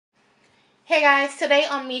Hey guys, today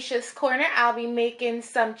on Mesha's Corner, I'll be making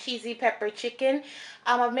some cheesy pepper chicken.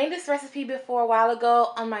 I've made this recipe before a while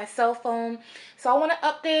ago on my cell phone, so I want to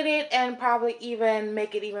update it and probably even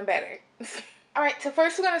make it even better. Alright, so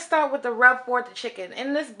first we're going to start with the rub for the chicken.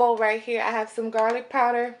 In this bowl right here, I have some garlic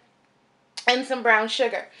powder and some brown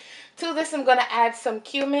sugar. To this, I'm going to add some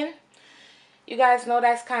cumin. You guys know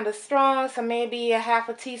that's kind of strong, so maybe a half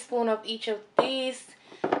a teaspoon of each of these.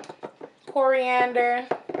 Coriander.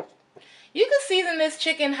 You can season this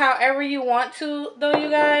chicken however you want to, though, you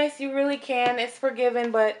guys. You really can. It's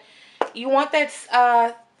forgiving, but you want that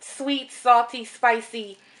sweet, salty,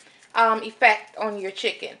 spicy effect on your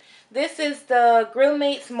chicken. This is the Grill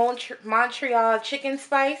Mates Montreal chicken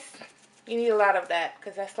spice. You need a lot of that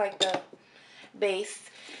because that's like the base.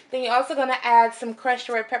 Then you're also going to add some crushed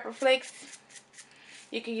red pepper flakes.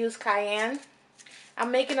 You can use cayenne. I'm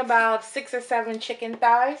making about 6 or 7 chicken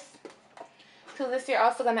thighs. To this, you're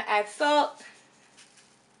also going to add salt.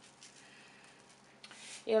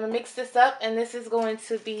 You're going to mix this up, and this is going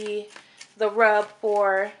to be the rub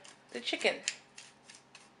for the chicken.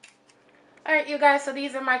 Alright, you guys, so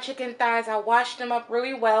these are my chicken thighs. I washed them up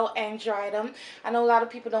really well and dried them. I know a lot of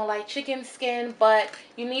people don't like chicken skin, but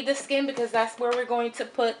you need the skin because that's where we're going to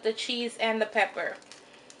put the cheese and the pepper.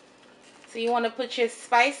 So you want to put your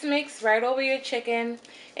spice mix right over your chicken,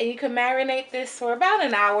 and you can marinate this for about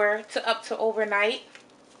an hour to up to overnight.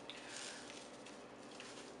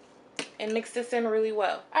 And mix this in really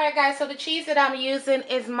well. Alright guys, so the cheese that I'm using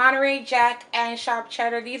is Monterey Jack and sharp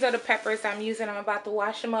cheddar. These are the peppers I'm using. I'm about to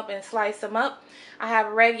wash them up and slice them up. I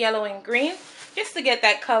have red, yellow, and green just to get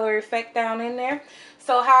that color effect down in there.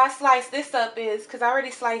 So how I slice this up is, because I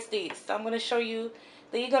already sliced these, so I'm going to show you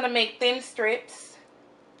that you're going to make thin strips.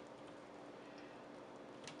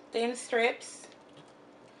 Thin strips.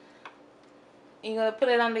 You're going to put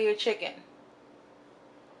it under your chicken.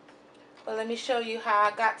 But let me show you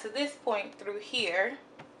how I got to this point through here.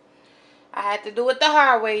 I had to do it the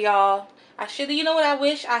hard way, y'all. I should have, you know what I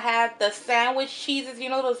wish? I had the sandwich cheeses, you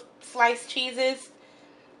know those sliced cheeses?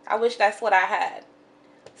 I wish that's what I had.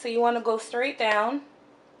 So you want to go straight down.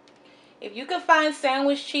 If you can find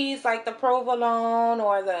sandwich cheese like the provolone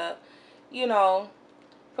or the, you know,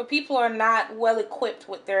 for people who are not well equipped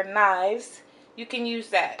with their knives, you can use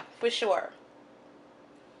that for sure.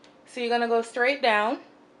 So you're going to go straight down.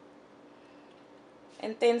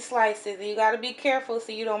 And thin slices. You got to be careful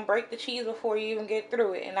so you don't break the cheese before you even get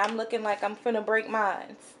through it. And I'm looking like I'm finna break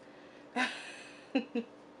mine.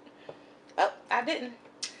 Oh, I didn't.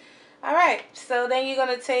 Alright, so then you're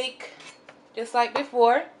going to take, just like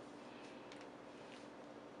before,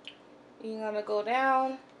 you're going to go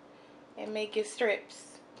down and make your strips.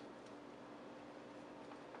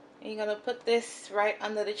 And you're going to put this right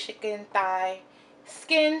under the chicken thigh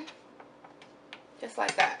skin, just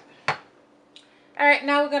like that. Alright,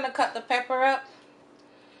 now we're going to cut the pepper up.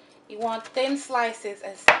 You want thin slices,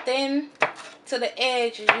 as thin to the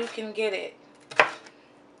edge as you can get it.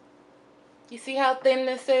 You see how thin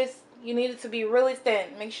this is? You need it to be really thin.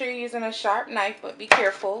 Make sure you're using a sharp knife, but be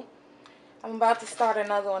careful. I'm about to start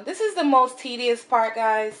another one. This is the most tedious part,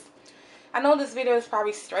 guys. I know this video is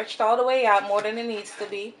probably stretched all the way out more than it needs to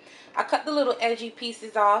be. I cut the little edgy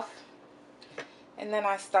pieces off, and then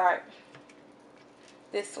I start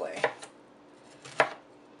this way.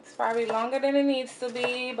 Probably longer than it needs to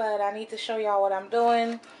be, but I need to show y'all what I'm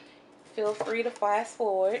doing. Feel free to fast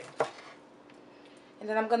forward. And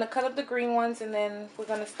then I'm going to cut up the green ones, and then we're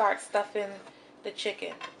going to start stuffing the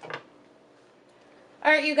chicken.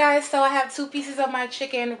 Alright, you guys, so I have 2 pieces of my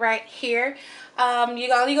chicken right here. All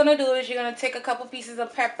you're going to do is you're going to take a couple pieces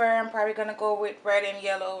of pepper. I'm probably going to go with red and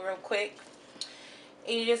yellow real quick.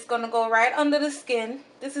 And you're just going to go right under the skin.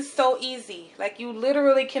 This is so easy. Like, you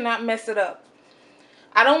literally cannot mess it up.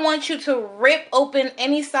 I don't want you to rip open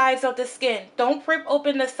any sides of the skin. Don't rip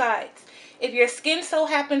open the sides. If your skin so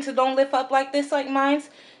happens to don't lift up like this, like mine's,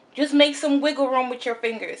 just make some wiggle room with your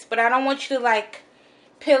fingers. But I don't want you to, like,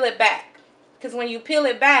 peel it back. Because when you peel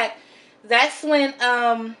it back, that's when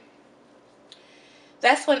all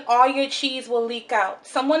your cheese will leak out.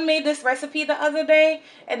 Someone made this recipe the other day,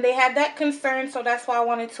 and they had that concern, so that's why I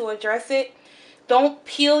wanted to address it. Don't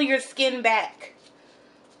peel your skin back.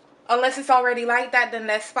 Unless it's already like that, then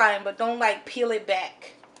that's fine. But don't, like, peel it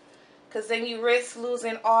back. Because then you risk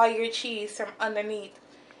losing all your cheese from underneath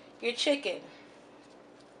your chicken.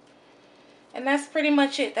 And that's pretty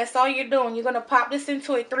much it. That's all you're doing. You're going to pop this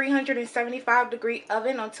into a 375-degree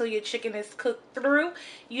oven until your chicken is cooked through.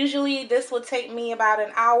 Usually this will take me about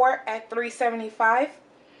an hour at 375.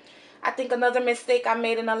 I think another mistake I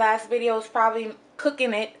made in the last video is probably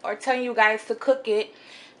cooking it or telling you guys to cook it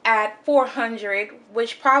at 400,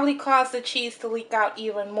 which probably caused the cheese to leak out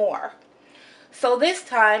even more. So this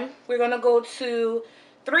time we're going to go to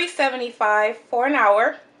 375 for an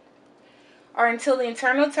hour, or until the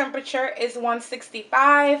internal temperature is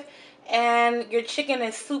 165 and your chicken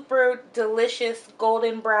is super delicious,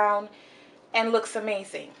 golden brown, and looks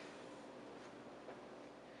amazing.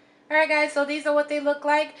 Alright guys, so these are what they look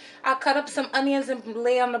like. I'll cut up some onions and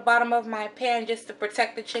lay on the bottom of my pan just to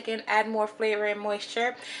protect the chicken, add more flavor and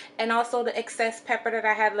moisture. And also the excess pepper that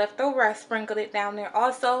I had left over, I sprinkled it down there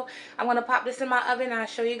also. I'm going to pop this in my oven and I'll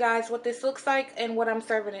show you guys what this looks like and what I'm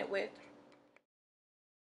serving it with.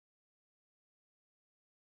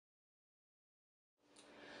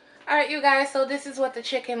 Alright you guys, so this is what the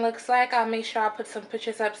chicken looks like. I'll make sure I put some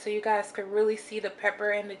pictures up so you guys can really see the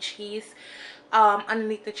pepper and the cheese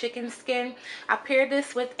underneath the chicken skin. I paired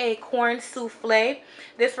this with a corn souffle.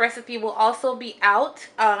 This recipe will also be out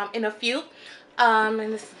in a few. And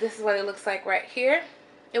this is what it looks like right here.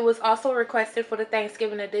 It was also requested for the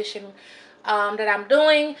Thanksgiving edition that I'm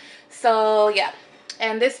doing. So yeah.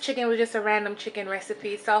 And this chicken was just a random chicken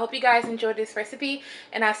recipe. So I hope you guys enjoyed this recipe.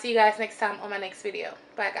 And I'll see you guys next time on my next video.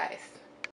 Bye guys.